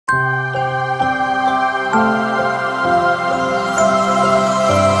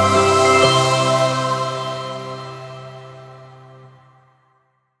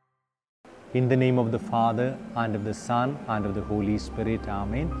In the name of the Father, and of the Son, and of the Holy Spirit.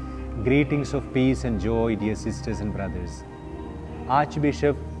 Amen. Greetings of peace and joy, dear sisters and brothers.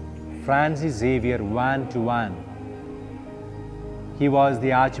 Archbishop Francis Xavier Van Tuan. He was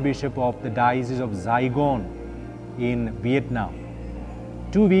the Archbishop of the Diocese of Saigon in Vietnam.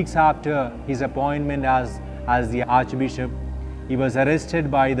 2 weeks after his appointment as the Archbishop, he was arrested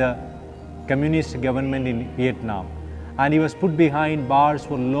by the communist government in Vietnam, and he was put behind bars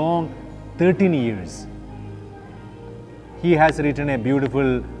for long 13 years. He has written a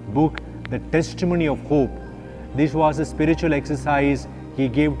beautiful book, The Testimony of Hope. This was a spiritual exercise he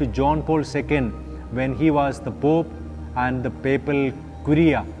gave to John Paul II when he was the Pope and the Papal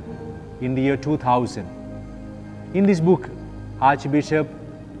Curia in the year 2000. In this book, Archbishop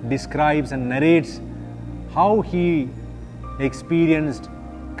describes and narrates how he experienced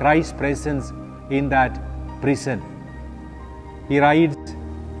Christ's presence in that prison. He writes,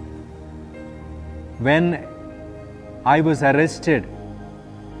 "When I was arrested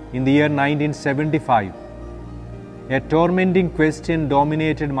in the year 1975, a tormenting question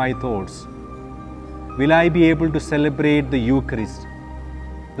dominated my thoughts. Will I be able to celebrate the Eucharist?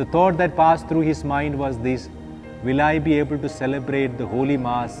 The thought that passed through his mind was this: will I be able to celebrate the Holy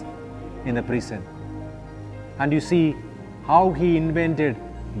Mass in the prison?" And you see how he invented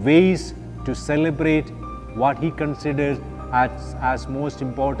ways to celebrate what he considers as most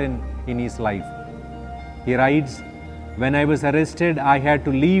important in his life. He writes, "When I was arrested, I had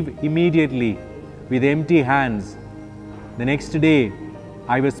to leave immediately with empty hands. The next day,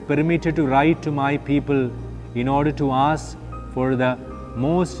 I was permitted to write to my people in order to ask for the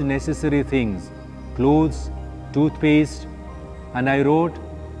most necessary things, clothes, toothpaste, and I wrote,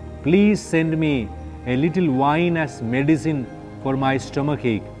 'Please send me a little wine as medicine for my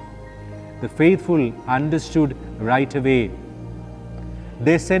stomachache.' The faithful understood right away.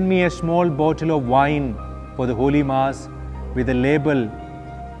 They sent me a small bottle of wine for the Holy Mass with a label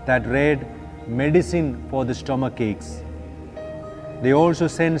that read, 'Medicine for the stomach aches.' They also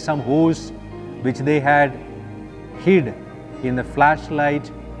sent some hose which they had hid in the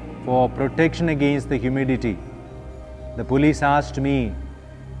flashlight for protection against the humidity. The police asked me,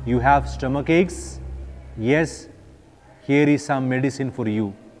 'You have stomach aches?' 'Yes, here is some medicine for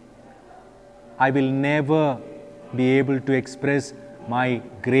you.' I will never be able to express my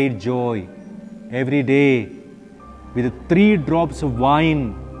great joy. Every day, with 3 drops of wine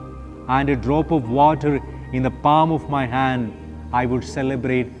and a drop of water in the palm of my hand, I would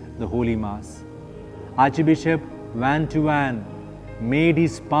celebrate the Holy Mass." Archbishop Van Tuan made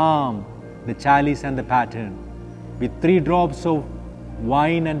his palm the chalice and the pattern. With 3 drops of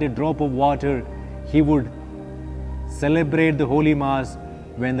wine and a drop of water, he would celebrate the Holy Mass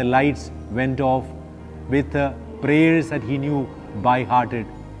when the lights went off with prayers that he knew by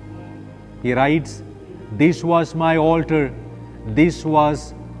hearted. He writes, "This was my altar, this was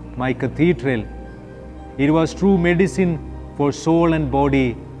my cathedral. It was true medicine for soul and body,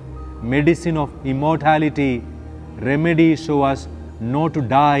 medicine of immortality, remedy so as not to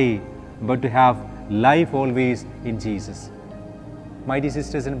die, but to have life always in Jesus." My dear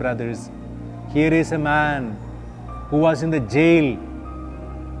sisters and brothers, here is a man who was in the jail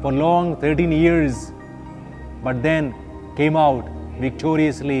for long 13 years, but then came out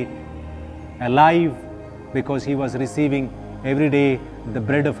victoriously, alive, because he was receiving every day the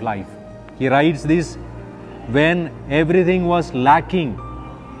bread of life. He writes this, "When everything was lacking,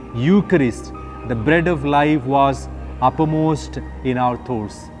 Eucharist, the bread of life, was uppermost in our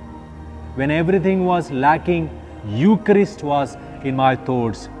thoughts." When everything was lacking, Eucharist was in my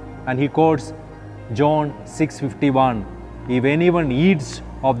thoughts. And he quotes John 6:51, "If anyone eats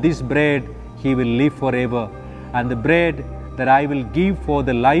of this bread, he will live forever. And the bread that I will give for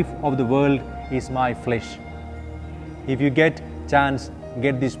the life of the world is my flesh." If you get chance,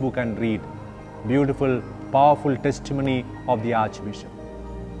 get this book and read. Beautiful, powerful testimony of the Archbishop.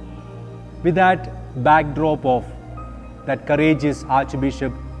 With that backdrop of that courageous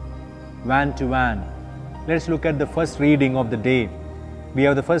Archbishop Van Tuan, let's look at the first reading of the day. We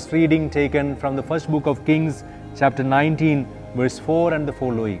have the first reading taken from the first book of Kings, chapter 19, verse 4 and the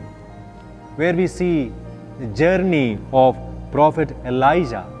following, where we see the journey of Prophet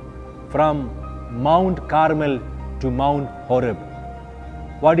Elijah from Mount Carmel to Mount Horeb.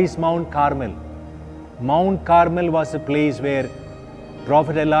 What is Mount Carmel? Mount Carmel was a place where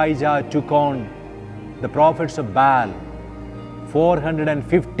Prophet Elijah took on the prophets of Baal,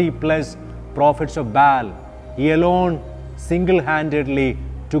 450 plus prophets of Baal. He alone single-handedly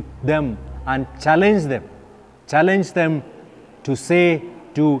took them and challenged them to say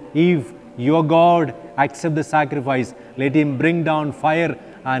to, "If your God accept the sacrifice, let him bring down fire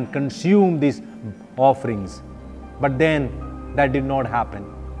and consume these offerings. But then that did not happen.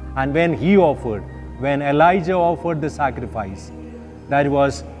 And when Elijah offered the sacrifice, that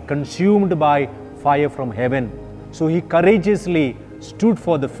was consumed by fire from heaven. So he courageously stood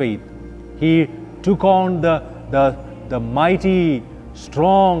for the faith. He took on the mighty,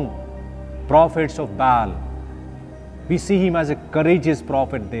 strong prophets of Baal. We see him as a courageous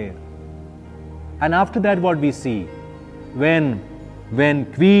prophet there. And after that, what we see, when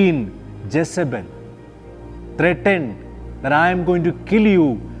Queen Jezebel threatened that I am going to kill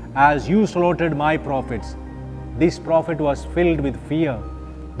you as you slaughtered my prophets, this prophet was filled with fear.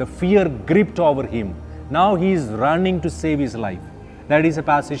 The fear gripped over him. Now he is running to save his life. That is a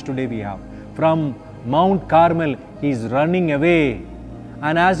passage today we have. From Mount Carmel, he is running away.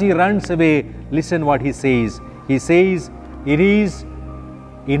 And as he runs away, listen what he says. He says, "It is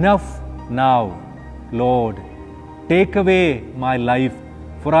enough now, Lord. Take away my life,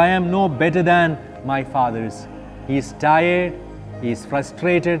 for I am no better than my fathers." He is tired, he is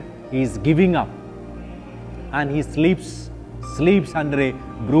frustrated, he is giving up. And he sleeps under a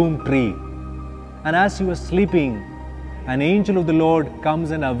broom tree. And as he was sleeping, an angel of the Lord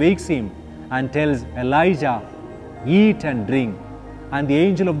comes and awakes him and tells Elijah, "Eat and drink." And the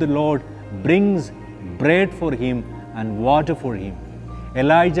angel of the Lord brings bread for him and water for him.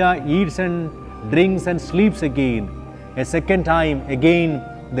 Elijah eats and drinks and sleeps again. A second time, again,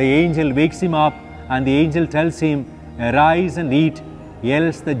 the angel wakes him up and the angel tells him, "Arise and eat,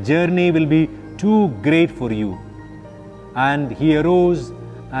 else the journey will be too great for you." And he arose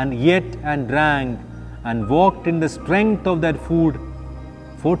and ate and drank and walked in the strength of that food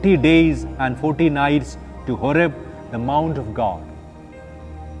 40 days and 40 nights to Horeb, the mount of God.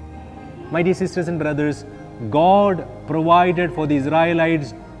 My dear sisters and brothers, God provided for the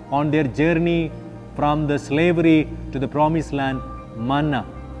Israelites on their journey from the slavery to the promised land manna,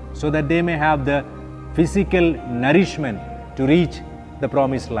 so that they may have the physical nourishment to reach the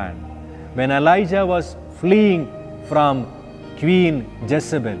promised land. When Elijah was fleeing from Queen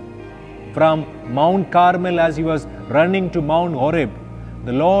Jezebel, from Mount Carmel, as he was running to Mount Horeb,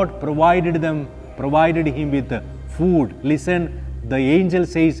 the Lord provided him with the food. Listen, the angel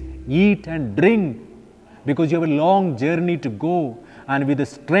says, "Eat and drink," because you have a long journey to go. And with the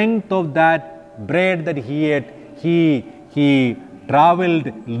strength of that bread that he ate, he traveled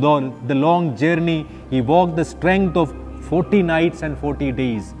the long journey. He walked the strength of 40 nights and 40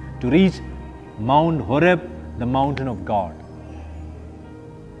 days to reach Mount Horeb, the mountain of God.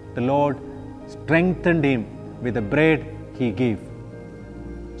 The Lord strengthened him with the bread he gave.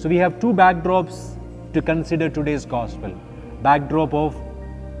 So we have two backdrops to consider today's gospel. Backdrop of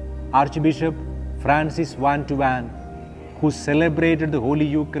Archbishop Francis van Tuan, who celebrated the Holy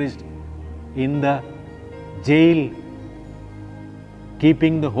Eucharist in the jail,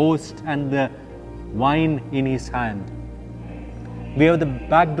 keeping the host and the wine in his hand. We have the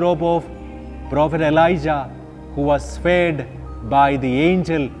backdrop of Prophet Elijah, who was fed by the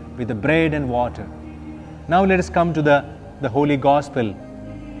angel with the bread and water. Now let us come to the Holy Gospel.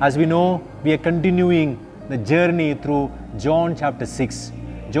 As we know, we are continuing the journey through John chapter 6.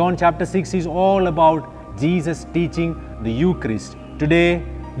 John chapter 6 is all about Jesus teaching the Eucharist. Today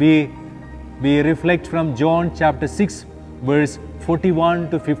we reflect from John chapter 6 verse 41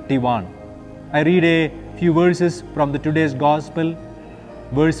 to 51. I read a few verses from the today's Gospel.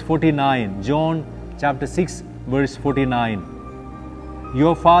 Verse 49, John chapter 6 verse 49.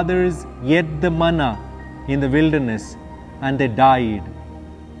 "Your fathers ate the manna in the wilderness, and they died.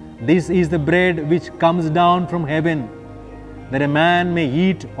 This is the bread which comes down from heaven, that a man may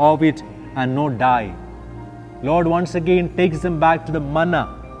eat of it and not die." Lord once again takes them back to the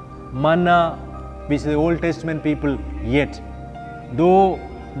manna which the Old Testament people ate. Though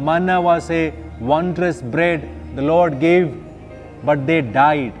manna was a wondrous bread the Lord gave, but they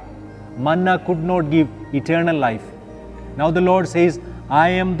died. Manna could not give eternal life. Now the Lord says, "I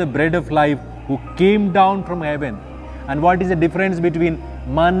am the bread of life who came down from heaven." And what is the difference between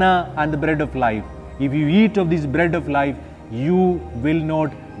manna and the bread of life? If you eat of this bread of life, you will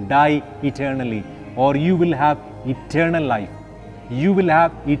not die eternally, or you will have eternal life. You will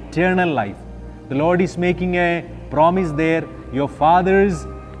have eternal life. The Lord is making a promise there. Your fathers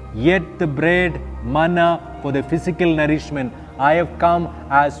ate the bread, manna, for the physical nourishment. I have come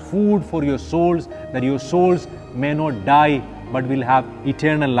as food for your souls, that your souls may not die but will have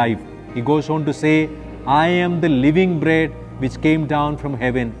eternal life. He goes on to say, "I am the living bread which came down from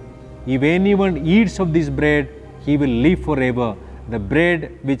heaven. If anyone eats of this bread, he will live forever. The bread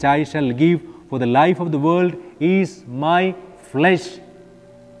which I shall give for the life of the world is my flesh."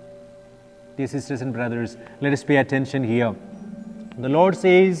 Dear sisters and brothers, let us pay attention here. The Lord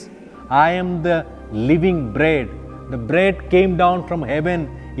says, I am the living bread. The bread came down from heaven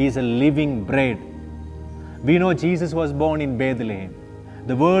is a living bread. We know Jesus was born in Bethlehem.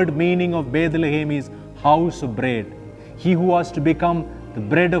 The word meaning of Bethlehem is house of bread. He who was to become the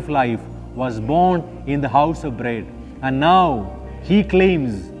bread of life was born in the house of bread. And now he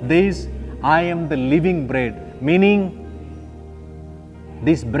claims this, I am the living bread, meaning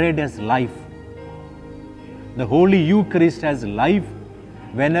this bread has life. The Holy Eucharist has life.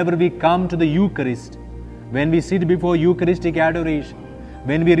 Whenever we come to the Eucharist, when we sit before Eucharistic adoration,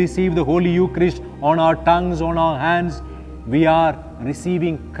 when we receive the Holy Eucharist on our tongues, on our hands, we are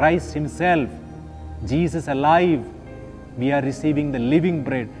receiving Christ Himself, Jesus alive. We are receiving the living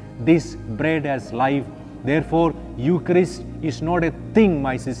bread. This bread has life. Therefore, Eucharist is not a thing,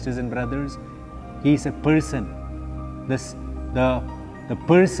 my sisters and brothers. He is a person. The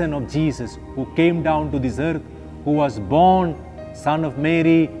person of Jesus who came down to this earth, who was born Son of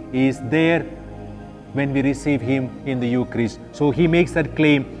Mary, is there when we receive Him in the Eucharist. So He makes that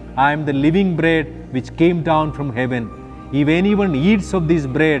claim, I am the living bread which came down from heaven. If anyone eats of this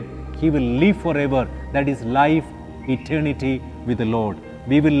bread, he will live forever. That is life, eternity with the Lord.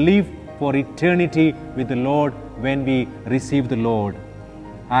 We will live for eternity with the Lord when we receive the Lord.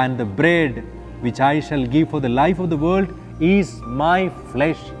 And the bread which I shall give for the life of the world is my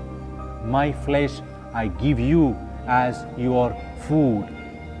flesh. My flesh I give you as your food.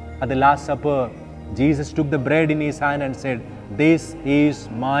 At the Last Supper, Jesus took the bread in His hand and said, this is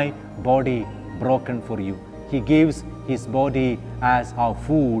my body broken for you. He gives His body as our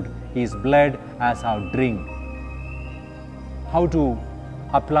food, His blood as our drink. How to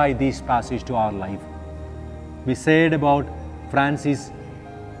apply this passage to our life? We said about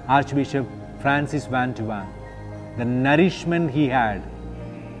Archbishop Francis Van Tuan, the nourishment he had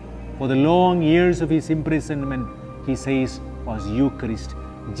for the long years of his imprisonment, he says, was Eucharist.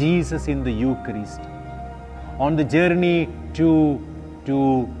 Jesus in the Eucharist. On the journey to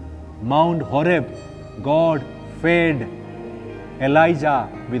Mount Horeb, God fed Elijah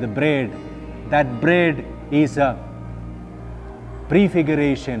with the bread. That bread is a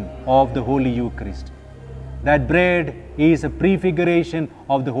prefiguration of the Holy Eucharist. That bread is a prefiguration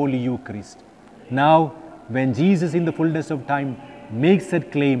of the Holy Eucharist. Now, when Jesus in the fullness of time makes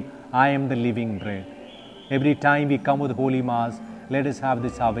that claim, I am the living bread. Every time we come with the Holy Mass, let us have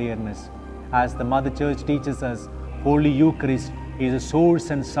this awareness. As the Mother Church teaches us, Holy Eucharist is the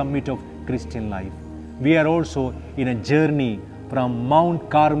source and summit of Christian life. We are also in a journey from Mount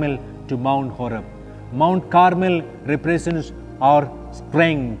Carmel to Mount Horeb. Mount Carmel represents our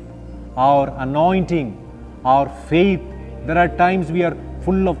strength, our anointing, our faith. There are times we are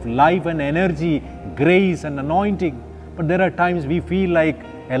full of life and energy, grace and anointing. But there are times we feel like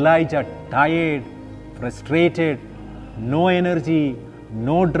Elijah, tired, frustrated, no energy,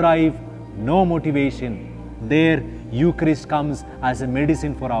 no drive, no motivation. There, Eucharist comes as a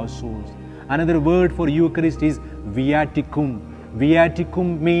medicine for our souls. Another word for Eucharist is viaticum.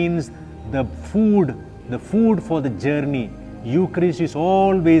 Viaticum means the food for the journey. Eucharist is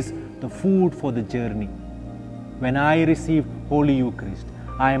always the food for the journey. When I receive Holy Eucharist,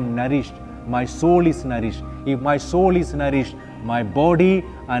 I am nourished. My soul is nourished. If my soul is nourished, my body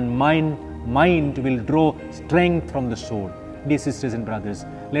and mind will draw strength from the soul. Dear sisters and brothers,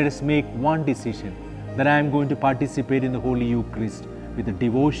 let us make one decision that I am going to participate in the Holy Eucharist with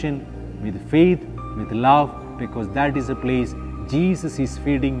devotion, with faith, with love, because that is a place Jesus is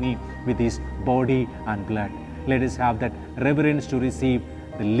feeding me with His body and blood. Let us have that reverence to receive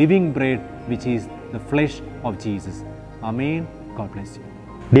the living bread, which is the flesh of Jesus. Amen. God bless you.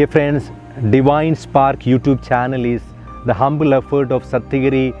 Dear friends, Divine Spark YouTube channel is the humble effort of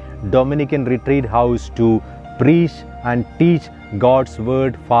Satyagiri Dominican Retreat House to preach and teach God's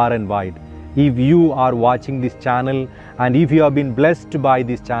Word far and wide. If you are watching this channel and if you have been blessed by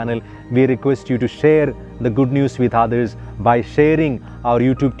this channel, we request you to share the good news with others by sharing our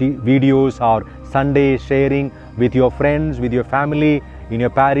YouTube videos, our Sunday sharing with your friends, with your family, in your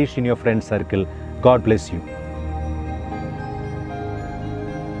parish, in your friend circle. God bless you.